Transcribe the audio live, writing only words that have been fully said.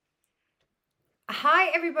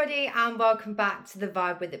Hi everybody and welcome back to the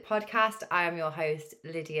Vibe With It podcast. I am your host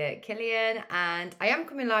Lydia Killian and I am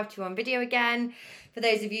coming live to you on video again. For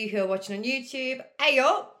those of you who are watching on YouTube, hey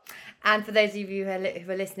up! And for those of you who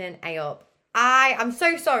are listening, hey up. I am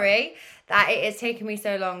so sorry that it has taken me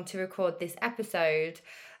so long to record this episode.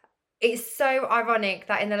 It's so ironic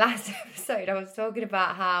that in the last episode I was talking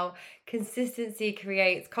about how consistency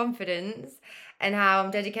creates confidence and how I'm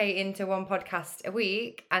dedicating to one podcast a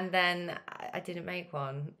week, and then I didn't make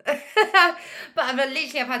one. But I've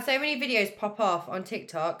had so many videos pop off on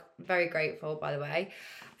TikTok. Very grateful, by the way.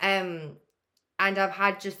 And I've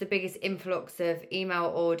had just the biggest influx of email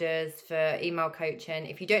orders for email coaching.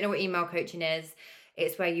 If you don't know what email coaching is,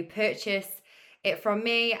 it's where you purchase it from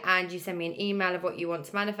me and you send me an email of what you want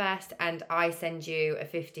to manifest, and I send you a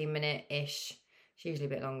 15-minute-ish, it's usually a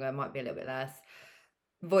bit longer, might be a little bit less,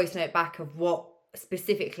 voice note back of what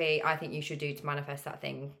specifically I think you should do to manifest that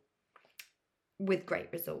thing, with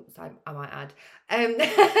great results, I might add.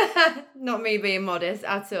 Not me being modest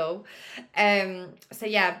at all. So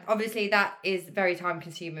yeah, obviously that is very time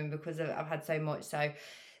consuming because I've had so much, so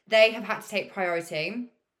they have had to take priority.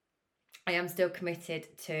 I am still committed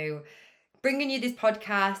to bringing you this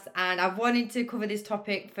podcast, and I've wanted to cover this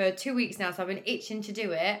topic for 2 weeks now, so I've been itching to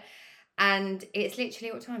do it. And it's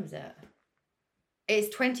literally, what time is it?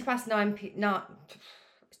 It's 9:20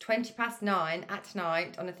 it's 9:20 at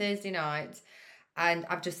night on a Thursday night, and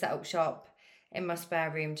I've just set up shop in my spare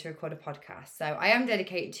room to record a podcast. So I am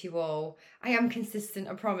dedicated to you all. I am consistent,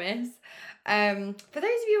 I promise. For those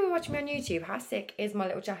of you who are watching me on YouTube, how sick is my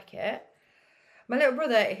little jacket? My little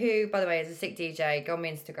brother, who, by the way, is a sick DJ, go on my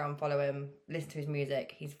Instagram, follow him, listen to his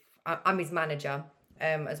music. I'm his manager,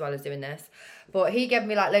 as well as doing this. But he gave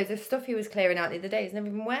me like loads of stuff he was clearing out the other day. He's never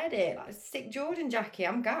even weared it. Like a sick Jordan jacket.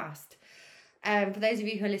 I'm gassed. For those of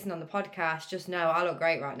you who are listening on the podcast, just know I look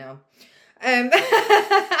great right now.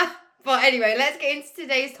 But anyway, let's get into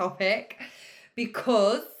today's topic,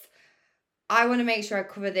 because I want to make sure I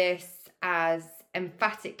cover this as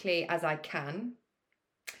emphatically as I can.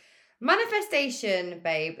 Manifestation,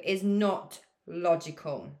 babe, is not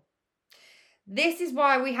logical. This is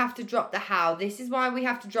why we have to drop the how. This is why we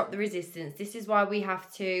have to drop the resistance. This is why we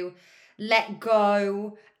have to let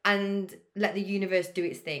go and let the universe do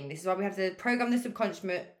its thing. This is why we have to program the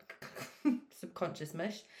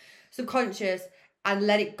subconscious and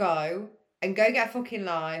let it go and go get a fucking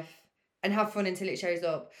life and have fun until it shows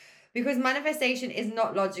up. Because manifestation is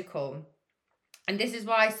not logical. And this is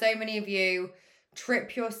why so many of you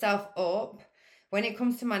trip yourself up when it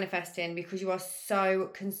comes to manifesting, because you are so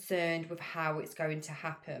concerned with how it's going to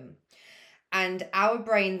happen. And our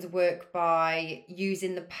brains work by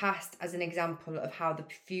using the past as an example of how the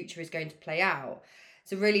future is going to play out.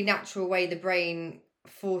 It's a really natural way the brain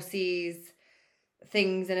foresees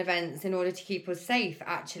things and events in order to keep us safe,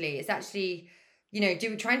 actually. It's actually,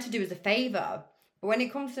 trying to do us a favour. But when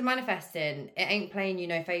it comes to manifesting, it ain't playing you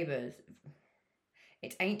no favours.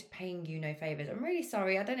 It ain't paying you no favours. I'm really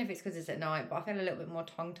sorry. I don't know if it's because it's at night, but I feel a little bit more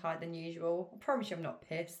tongue-tied than usual. I promise you I'm not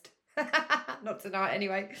pissed. Not tonight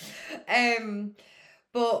anyway.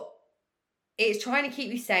 But it's trying to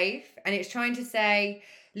keep you safe, and it's trying to say,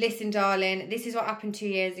 listen, darling, this is what happened 2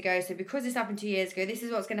 years ago. So because this happened 2 years ago, this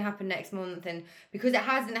is what's going to happen next month. And because it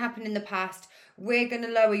hasn't happened in the past, we're going to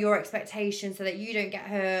lower your expectations so that you don't get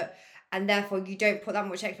hurt. And therefore you don't put that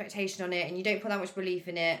much expectation on it, and you don't put that much belief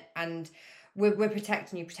in it. And we're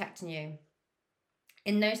protecting you.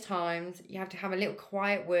 In those times, you have to have a little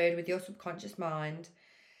quiet word with your subconscious mind.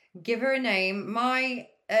 Give her a name.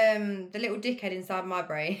 The little dickhead inside my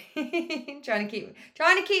brain, trying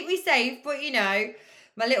to keep me safe, but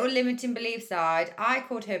my little limiting belief side, I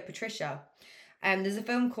called her Patricia. There's a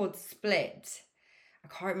film called Split. I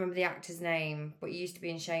can't remember the actor's name, but he used to be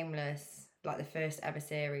in Shameless, like the first ever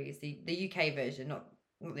series, the UK version, not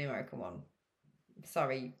the American one.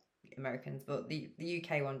 Sorry, Americans, but the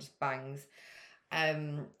UK one just bangs.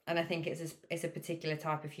 And I think it's a particular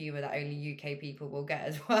type of humour that only UK people will get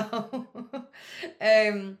as well.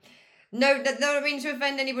 No, don't mean to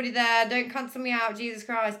offend anybody there. Don't cancel me out, Jesus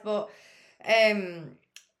Christ. But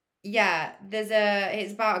yeah,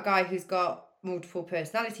 it's about a guy who's got multiple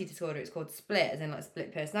personality disorder. It's called split, as in like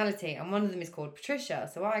split personality, and one of them is called Patricia.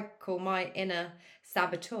 So I call my inner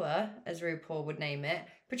saboteur, as RuPaul would name it,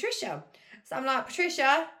 Patricia. So I'm like,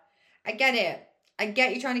 Patricia, I get it. I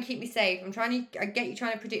get you trying to keep me safe. I get you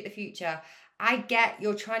trying to predict the future. I get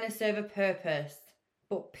you're trying to serve a purpose.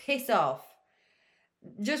 But piss off.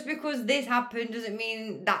 Just because this happened doesn't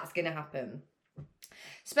mean that's going to happen.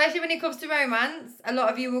 Especially when it comes to romance. A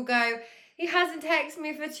lot of you will go, He hasn't texted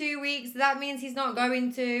me for 2 weeks. That means he's not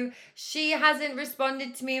going to. She hasn't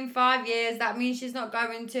responded to me in 5 years. That means she's not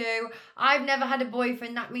going to. I've never had a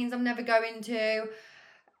boyfriend. That means I'm never going to.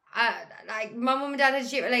 Like my mum and dad had a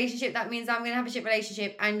shit relationship. That means I'm going to have a shit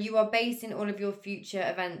relationship. And you are basing all of your future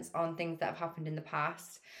events on things that have happened in the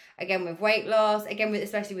past. Again, with weight loss. Again,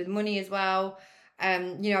 especially with money as well.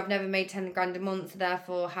 I've never made 10 grand a month. So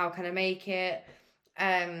therefore, how can I make it?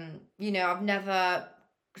 I've never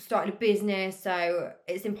started a business, so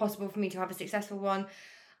it's impossible for me to have a successful one.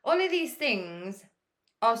 All of these things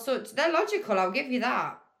are they're logical, I'll give you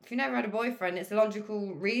that. If you never had a boyfriend, it's a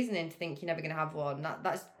logical reasoning to think you're never going to have one.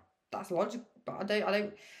 That's logical, but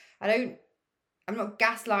I'm not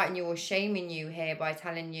gaslighting you or shaming you here by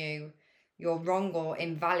telling you you're wrong or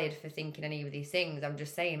invalid for thinking any of these things. I'm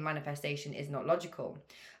just saying manifestation is not logical.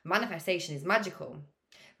 Manifestation is magical.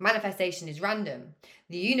 Manifestation is random.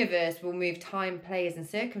 The universe will move time, players, and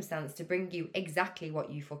circumstance to bring you exactly what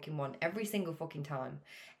you fucking want every single fucking time.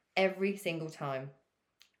 Every single time.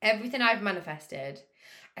 Everything I've manifested,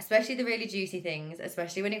 especially the really juicy things,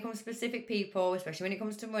 especially when it comes to specific people, especially when it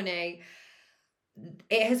comes to money,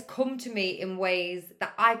 it has come to me in ways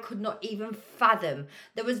that I could not even fathom.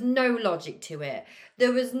 There was no logic to it.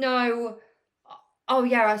 There was no, oh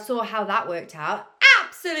yeah, I saw how that worked out.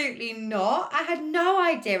 Absolutely not. I had no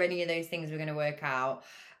idea any of those things were going to work out.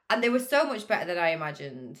 And they were so much better than I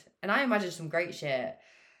imagined. And I imagined some great shit.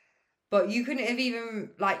 But you couldn't have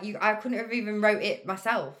even, I couldn't have even wrote it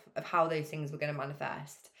myself of how those things were going to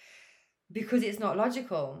manifest. Because it's not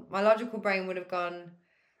logical. My logical brain would have gone,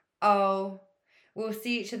 oh, we'll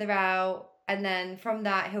see each other out. And then from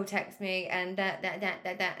that, he'll text me and that.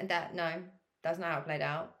 No, that's not how it played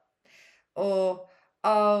out. Or,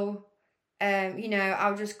 oh,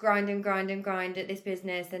 I'll just grind at this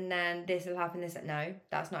business and then this will happen. No,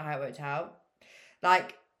 that's not how it worked out.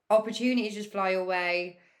 Like, opportunities just fly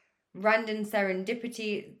away. Random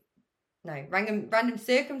circumstances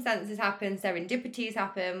happen. Serendipities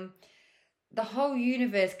happen. The whole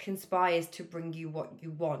universe conspires to bring you what you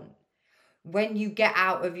want when you get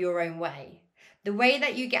out of your own way. The way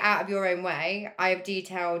that you get out of your own way, I have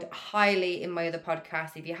detailed highly in my other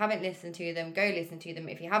podcasts. If you haven't listened to them, go listen to them.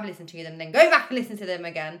 If you have listened to them, then go back and listen to them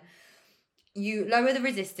again. You lower the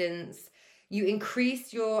resistance. You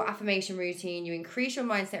increase your affirmation routine. You increase your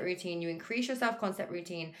mindset routine. You increase your self-concept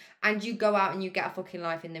routine. And you go out and you get a fucking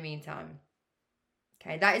life in the meantime.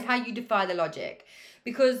 Okay, that is how you defy the logic.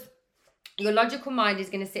 Because your logical mind is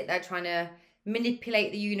going to sit there trying to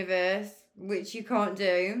manipulate the universe, which you can't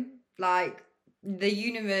do. Like, the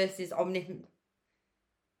universe is omnipotent,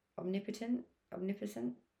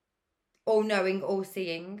 all-knowing,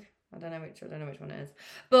 all-seeing. I don't know which one it is.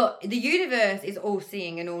 But the universe is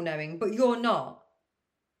all-seeing and all-knowing, but you're not.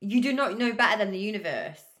 You do not know better than the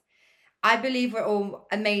universe. I believe we're all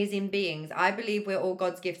amazing beings. I believe we're all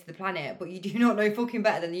God's gift to the planet, but you do not know fucking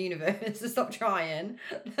better than the universe. So stop trying.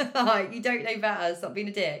 Like, you don't know better. Stop being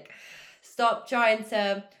a dick. Stop trying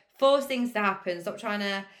to force things to happen. Stop trying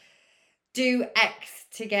to do X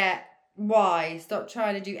to get Y. Stop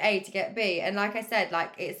trying to do A to get B. And like I said,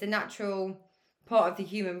 it's a natural part of the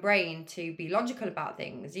human brain to be logical about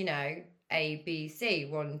things. A, B, C,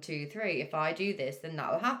 1, 2, 3. If I do this, then that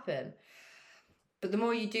will happen. But the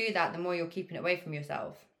more you do that, the more you're keeping it away from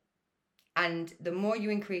yourself. And the more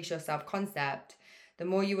you increase your self-concept, the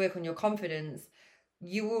more you work on your confidence,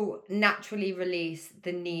 you will naturally release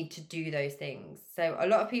the need to do those things. So a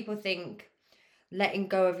lot of people think letting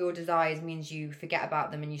go of your desires means you forget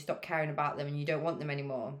about them and you stop caring about them and you don't want them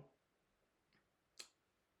anymore.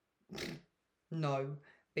 No,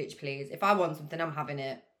 bitch, please. If I want something, I'm having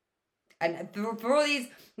it. And for all these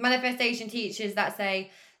manifestation teachers that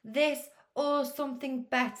say this or something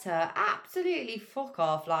better, absolutely fuck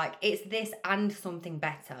off. It's this and something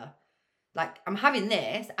better. I'm having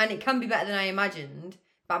this and it can be better than I imagined,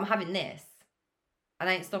 but I'm having this. And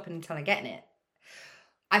I ain't stopping until I'm getting it.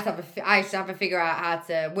 I should have to figure out how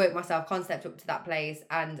to work my self-concept up to that place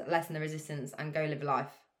and lessen the resistance and go live a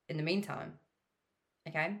life in the meantime.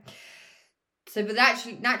 Okay? So, but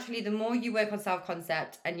naturally, the more you work on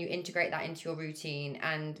self-concept and you integrate that into your routine,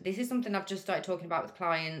 and this is something I've just started talking about with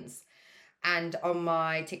clients and on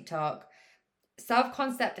my TikTok,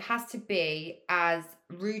 self-concept has to be as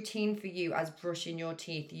routine for you as brushing your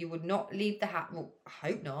teeth. You would not leave the house, well, I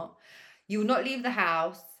hope not. You will not leave the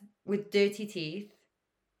house with dirty teeth.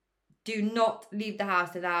 Do not leave the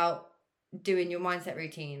house without doing your mindset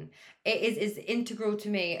routine. It is as integral to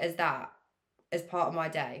me as that, as part of my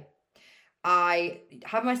day. I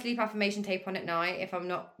have my sleep affirmation tape on at night if I'm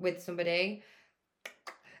not with somebody.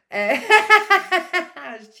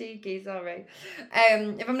 That's cheeky, sorry.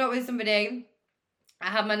 If I'm not with somebody, I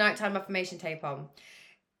have my nighttime affirmation tape on.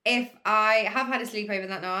 If I have had a sleepover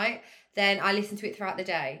that night, then I listen to it throughout the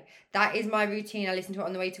day. That is my routine. I listen to it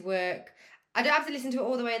on the way to work. I don't have to listen to it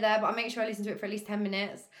all the way there, but I make sure I listen to it for at least 10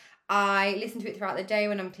 minutes. I listen to it throughout the day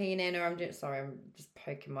when I'm cleaning or I'm just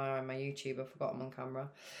poking my eye on my YouTube. I forgot I'm on camera.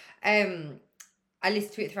 I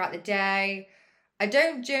listen to it throughout the day. I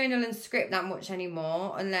don't journal and script that much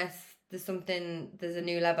anymore unless there's a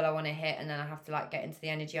new level I want to hit and then I have to like get into the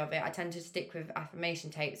energy of it. I tend to stick with affirmation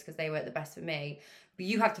tapes because they work the best for me. But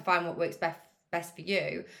you have to find what works best for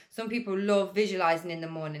you. Some people love visualizing in the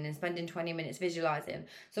morning and spending 20 minutes visualizing.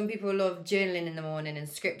 Some people love journaling in the morning and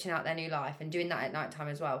scripting out their new life and doing that at nighttime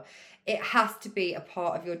as well. It has to be a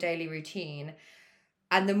part of your daily routine.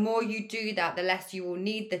 And the more you do that, the less you will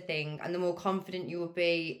need the thing and the more confident you will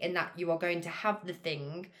be in that you are going to have the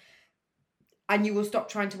thing, and you will stop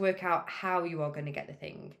trying to work out how you are going to get the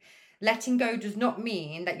thing. Letting go does not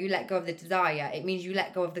mean that you let go of the desire. It means you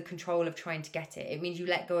let go of the control of trying to get it. It means you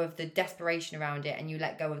let go of the desperation around it and you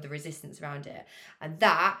let go of the resistance around it. And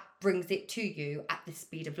that brings it to you at the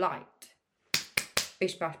speed of light.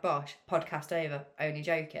 Bish bash bosh, podcast over, only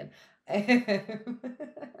joking.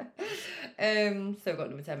 Still got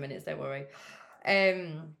another 10 minutes, don't worry.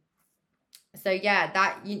 So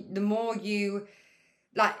yeah, the more you,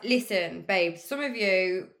 like, listen, babe, some of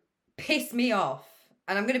you piss me off.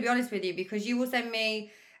 And I'm going to be honest with you, because you will send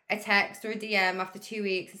me a text or a DM after 2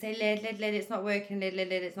 weeks and say, Lid, it's not working, Lid,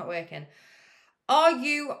 it's not working. Are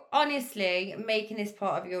you honestly making this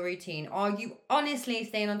part of your routine? Are you honestly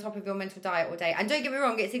staying on top of your mental diet all day? And don't get me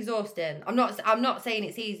wrong, it's exhausting. I'm not saying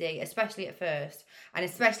it's easy, especially at first. And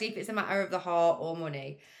especially if it's a matter of the heart or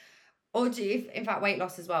money. Or in fact, weight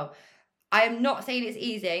loss as well. I am not saying it's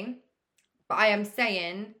easy, but I am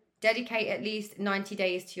saying dedicate at least 90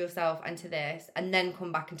 days to yourself and to this, and then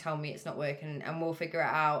come back and tell me it's not working, and we'll figure it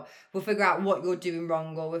out. We'll figure out what you're doing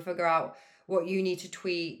wrong, or we'll figure out what you need to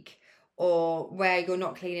tweak, or where you're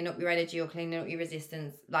not cleaning up your energy or cleaning up your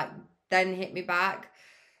resistance. Like, then hit me back.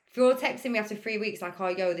 If you're texting me after 3 weeks like, oh,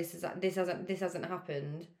 yo, this hasn't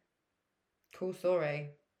happened, cool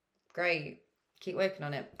story. Great. Keep working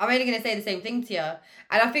on it. I'm only going to say the same thing to you.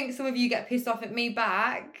 And I think some of you get pissed off at me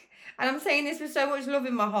back. And I'm saying this with so much love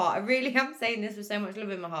in my heart. I really am saying this with so much love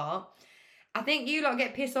in my heart. I think you lot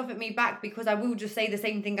get pissed off at me back because I will just say the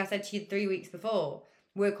same thing I said to you 3 weeks before.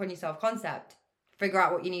 Work on your self-concept. Figure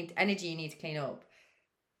out what energy you need to clean up.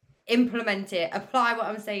 Implement it. Apply what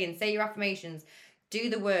I'm saying. Say your affirmations. Do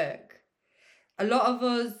the work. A lot of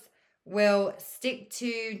us will stick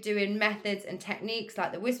to doing methods and techniques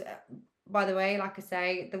like the whisper. By the way, like I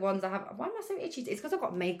say, the ones I have... Why am I so itchy? It's because I've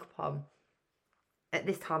got makeup on at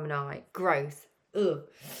this time of night. Gross. Ugh.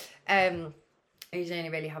 I usually only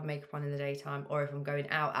really have makeup on in the daytime, or if I'm going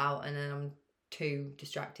out and then I'm too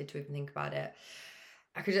distracted to even think about it.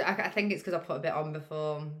 I think it's because I put a bit on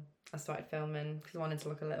before I started filming, because I wanted to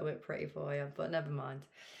look a little bit pretty for you, but never mind.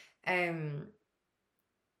 A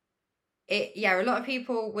lot of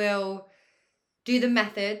people will do the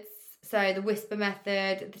methods. So the whisper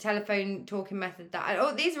method, the telephone talking method,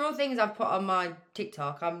 these are all things I've put on my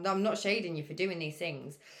TikTok. I'm not shading you for doing these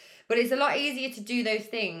things, but it's a lot easier to do those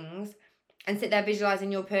things and sit there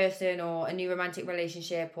visualizing your person or a new romantic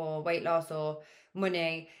relationship or weight loss or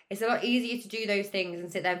money. It's a lot easier to do those things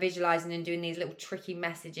and sit there visualizing and doing these little tricky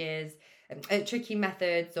messages, tricky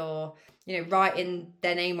methods, or, you know, writing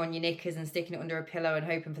their name on your knickers and sticking it under a pillow and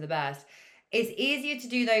hoping for the best. It's easier to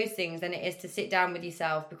do those things than it is to sit down with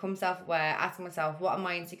yourself, become self-aware, ask myself, what am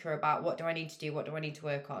I insecure about? What do I need to do? What do I need to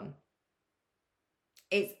work on?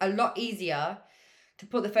 It's a lot easier to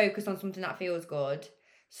put the focus on something that feels good.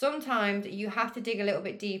 Sometimes you have to dig a little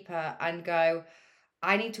bit deeper and go,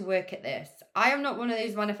 I need to work at this. I am not one of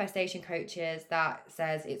those manifestation coaches that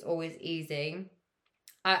says it's always easy.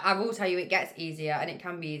 I will tell you it gets easier and it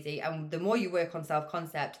can be easy. And the more you work on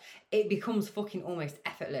self-concept, it becomes fucking almost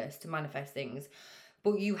effortless to manifest things.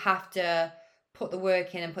 But you have to put the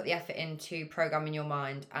work in and put the effort into programming your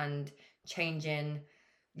mind and changing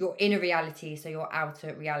your inner reality so your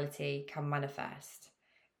outer reality can manifest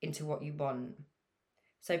into what you want.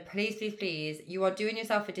 So please, you are doing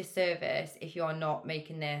yourself a disservice if you are not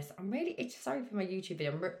making this. I'm really itching. Sorry for my YouTube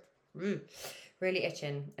video. I'm really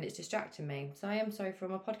itching and it's distracting me. So I am sorry for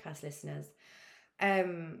my podcast listeners. But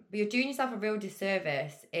you're doing yourself a real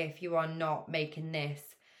disservice if you are not making this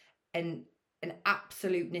an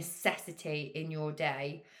absolute necessity in your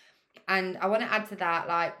day. And I want to add to that,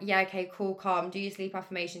 like, yeah, okay, cool, calm, do your sleep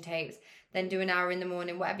affirmation tapes, then do an hour in the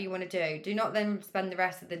morning, whatever you want to do. Do not then spend the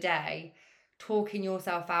rest of the day talking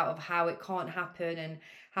yourself out of how it can't happen and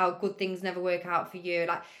how good things never work out for you.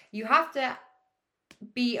 Like, you have to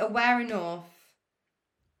be aware enough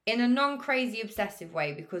in a non-crazy obsessive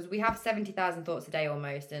way, because we have 70,000 thoughts a day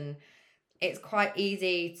almost, and it's quite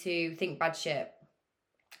easy to think bad shit.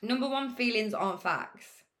 Number one, feelings aren't facts.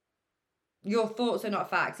 Your thoughts are not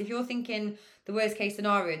facts. If you're thinking the worst case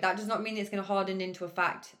scenario, that does not mean it's going to harden into a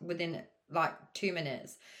fact within like 2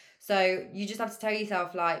 minutes. So you just have to tell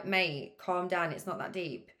yourself, like, mate, calm down. It's not that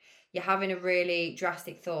deep. You're having a really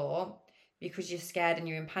drastic thought because you're scared and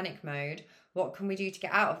you're in panic mode. What can we do to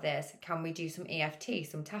get out of this? Can we do some EFT,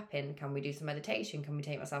 some tapping? Can we do some meditation? Can we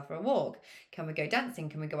take myself for a walk? Can we go dancing?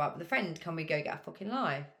 Can we go out with a friend? Can we go get a fucking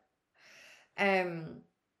life? And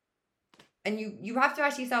you have to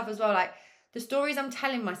ask yourself as well, like, the stories I'm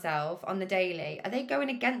telling myself on the daily, are they going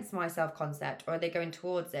against my self-concept or are they going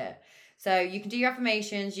towards it? So you can do your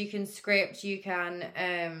affirmations, you can script, you can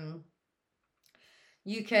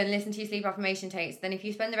listen to your sleep affirmation tapes. Then if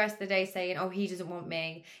you spend the rest of the day saying, oh, he doesn't want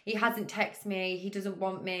me, he hasn't texted me, he doesn't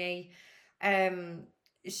want me,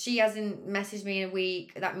 she hasn't messaged me in a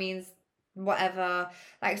week, that means whatever.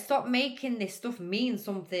 Like, stop making this stuff mean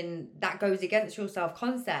something that goes against your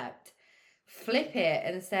self-concept. Flip it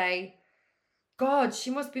and say, God, she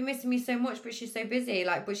must be missing me so much, but she's so busy.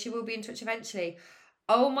 Like, but she will be in touch eventually.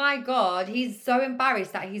 Oh my God, he's so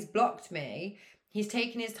embarrassed that he's blocked me. He's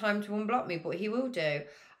taken his time to unblock me, but he will do.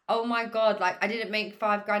 Oh my God, like, I didn't make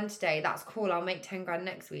 5 grand today. That's cool. I'll make 10 grand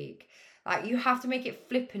next week. Like, you have to make it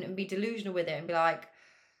flippant and be delusional with it and be like,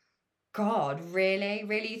 God, really?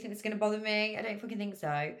 Really? You think it's going to bother me? I don't fucking think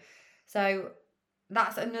so. So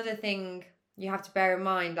that's another thing you have to bear in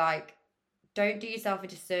mind. Like, don't do yourself a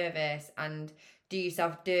disservice and do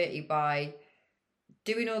yourself dirty by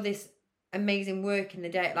doing all this amazing work in the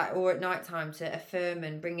day, like, or at night time, to affirm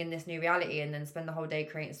and bring in this new reality, and then spend the whole day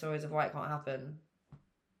creating stories of why it can't happen.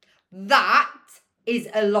 That is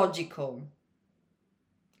illogical.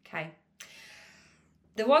 Okay.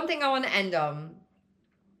 The one thing I want to end on,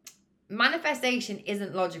 manifestation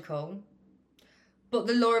isn't logical, but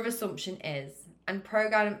the law of assumption is. And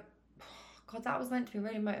program, God, that was meant to be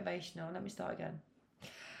really motivational. Let me start again.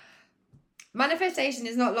 Manifestation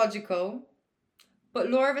is not logical, but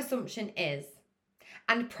law of assumption is.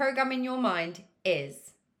 And programming your mind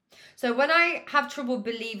is. So when I have trouble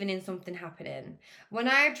believing in something happening, when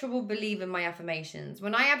I have trouble believing my affirmations,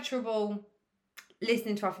 when I have trouble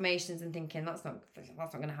listening to affirmations and thinking that's not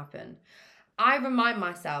going to happen, I remind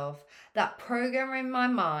myself that programming my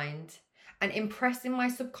mind and impressing my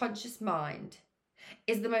subconscious mind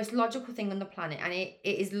is the most logical thing on the planet, and it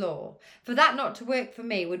is law. For that not to work for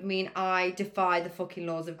me would mean I defy the fucking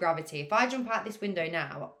laws of gravity. If I jump out this window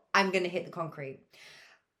now, I'm going to hit the concrete.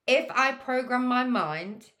 If I program my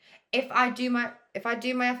mind, if I do my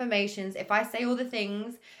affirmations, if I say all the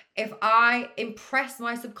things, if I impress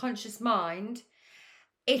my subconscious mind,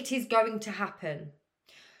 it is going to happen.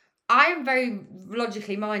 I am very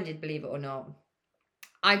logically minded, believe it or not.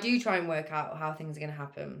 I do try and work out how things are going to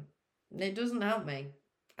happen. It doesn't help me.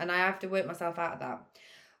 And I have to work myself out of that.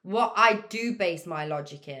 What I do base my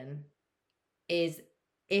logic in is,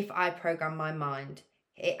 if I program my mind,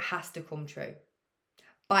 it has to come true.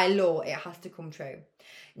 By law, it has to come true.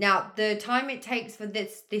 Now, the time it takes for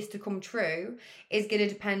this to come true is going to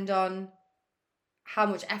depend on how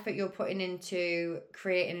much effort you're putting into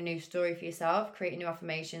creating a new story for yourself, creating new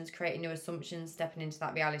affirmations, creating new assumptions, stepping into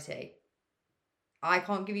that reality. I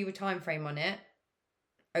can't give you a time frame on it.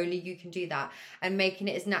 Only you can do that, and making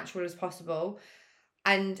it as natural as possible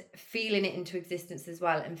and feeling it into existence as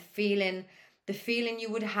well, and feeling the feeling you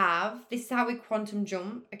would have. This is how we quantum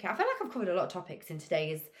jump. Okay, I feel like I've covered a lot of topics in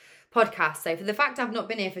today's podcast. So for the fact I've not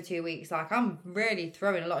been here for 2 weeks, like, I'm really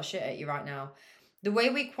throwing a lot of shit at you right now. The way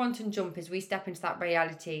we quantum jump is we step into that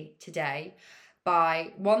reality today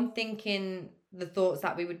by, one, thinking the thoughts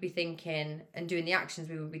that we would be thinking and doing the actions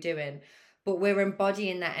we would be doing. But we're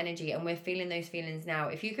embodying that energy and we're feeling those feelings now.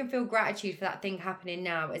 If you can feel gratitude for that thing happening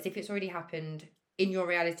now as if it's already happened in your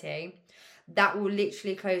reality, that will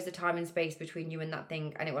literally close the time and space between you and that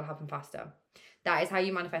thing, and it will happen faster. That is how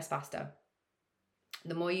you manifest faster.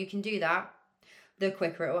 The more you can do that, the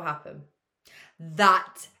quicker it will happen.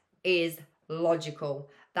 That is logical.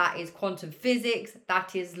 That is quantum physics.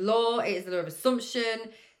 That is law. It is the law of assumption.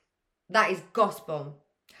 That is gospel.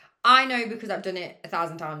 I know because I've done it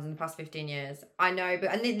 1,000 times in the past 15 years. I know,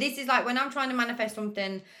 and this is like when I'm trying to manifest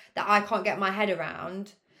something that I can't get my head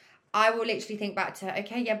around, I will literally think back to,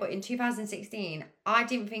 okay, yeah, but in 2016, I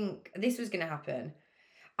didn't think this was going to happen.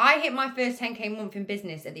 I hit my first 10K month in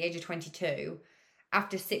business at the age of 22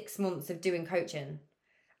 after 6 months of doing coaching.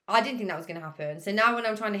 I didn't think that was going to happen. So now when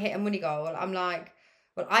I'm trying to hit a money goal, I'm like,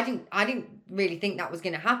 well, I didn't really think that was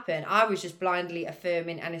going to happen. I was just blindly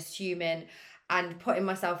affirming and assuming and putting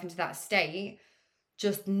myself into that state,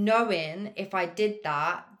 just knowing if I did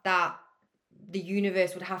that the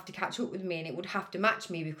universe would have to catch up with me and it would have to match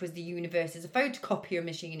me, because the universe is a photocopier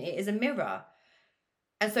machine. It is a mirror.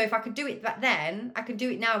 And so if I could do it back then, I can do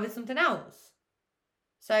it now with something else.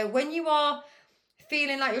 So when you are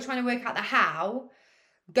feeling like you're trying to work out the how,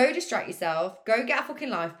 go distract yourself, go get a fucking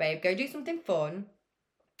life, babe, go do something fun,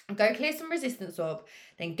 go clear some resistance up,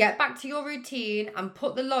 then get back to your routine and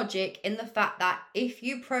put the logic in the fact that if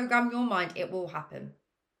you program your mind, it will happen.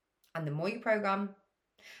 And the more you program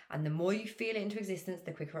and the more you feel it into existence,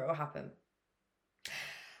 the quicker it will happen.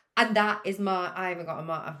 And that is I haven't got a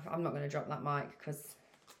mic. I'm not going to drop that mic because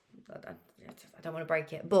I don't want to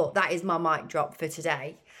break it. But that is my mic drop for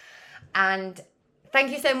today. And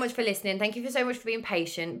thank you so much for listening. Thank you so much for being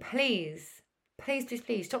patient. Please, please, please,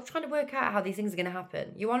 please stop trying to work out how these things are going to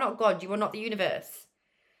happen. You are not God. You are not the universe.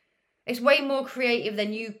 It's way more creative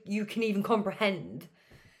than you can even comprehend.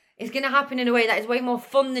 It's going to happen in a way that is way more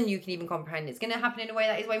fun than you can even comprehend. It's going to happen in a way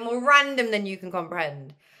that is way more random than you can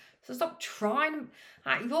comprehend. So stop trying.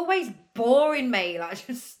 You're always boring, mate. Like,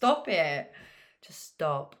 just stop it. Just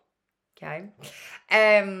stop. Okay.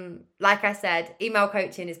 Like I said, email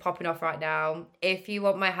coaching is popping off right now. If you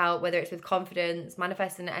want my help, whether it's with confidence,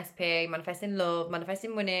 manifesting an SP, manifesting love,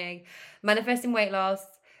 manifesting money, manifesting weight loss,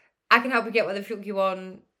 I can help you get whatever the fuck you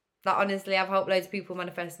want. Like, honestly, I've helped loads of people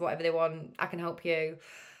manifest whatever they want. I can help you.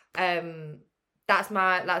 That's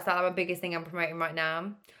my biggest thing I'm promoting right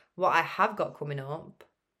now. What I have got coming up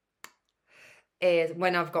is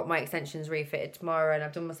when I've got my extensions refitted tomorrow and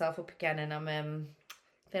I've done myself up again and I'm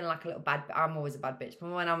feeling like a little bad. I'm always a bad bitch, but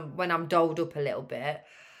when I'm dolled up a little bit,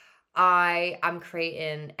 I am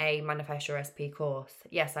creating a Manifest Your SP course.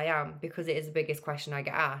 Yes, I am, because it is the biggest question I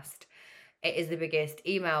get asked. It is the biggest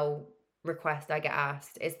email request I get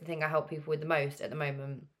asked. It's the thing I help people with the most at the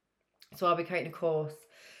moment. So I'll be creating a course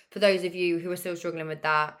for those of you who are still struggling with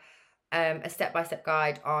that. A step-by-step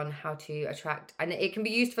guide on how to attract, and it can be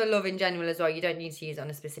used for love in general as well. You don't need to use it on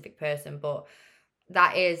a specific person, but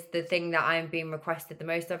that is the thing that I'm being requested the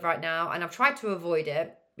most of right now. And I've tried to avoid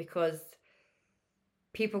it because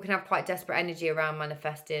people can have quite desperate energy around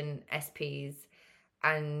manifesting SPs.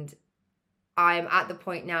 And I'm at the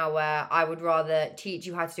point now where I would rather teach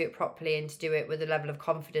you how to do it properly and to do it with a level of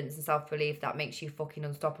confidence and self-belief that makes you fucking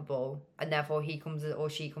unstoppable. And therefore he comes or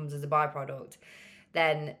she comes as a byproduct,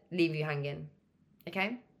 then leave you hanging.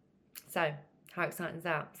 Okay? So how exciting is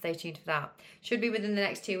that? Stay tuned for that. Should be within the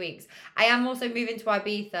next 2 weeks. I am also moving to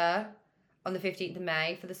Ibiza on the 15th of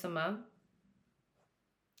May for the summer,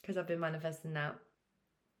 because I've been manifesting that.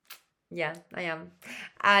 Yeah, I am.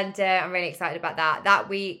 And I'm really excited about that. That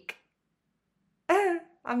week,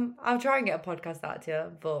 I'll try and get a podcast out to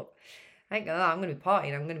you, but I ain't gonna lie, I'm going to be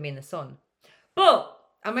partying. I'm going to be in the sun. But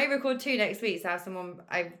I may record 2 next week, so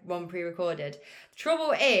I have one pre-recorded. The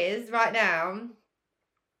trouble is, right now,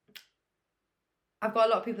 I've got a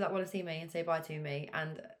lot of people that want to see me and say bye to me,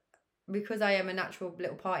 and because I am a natural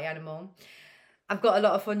little party animal, I've got a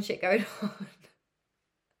lot of fun shit going on.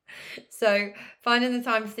 So finding the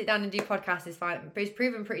time to sit down and do podcasts is fine. It's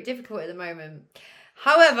proven pretty difficult at the moment.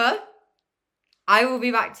 However, I will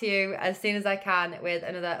be back to you as soon as I can with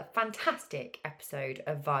another fantastic episode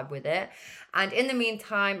of Vibe With It. And in the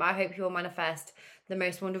meantime, I hope you will manifest the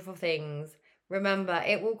most wonderful things. Remember,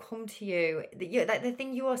 it will come to you. The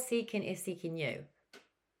thing you are seeking is seeking you.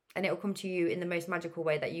 And it will come to you in the most magical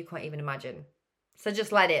way that you can't even imagine. So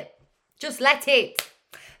just let it. Just let it.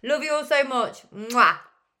 Love you all so much. Mwah.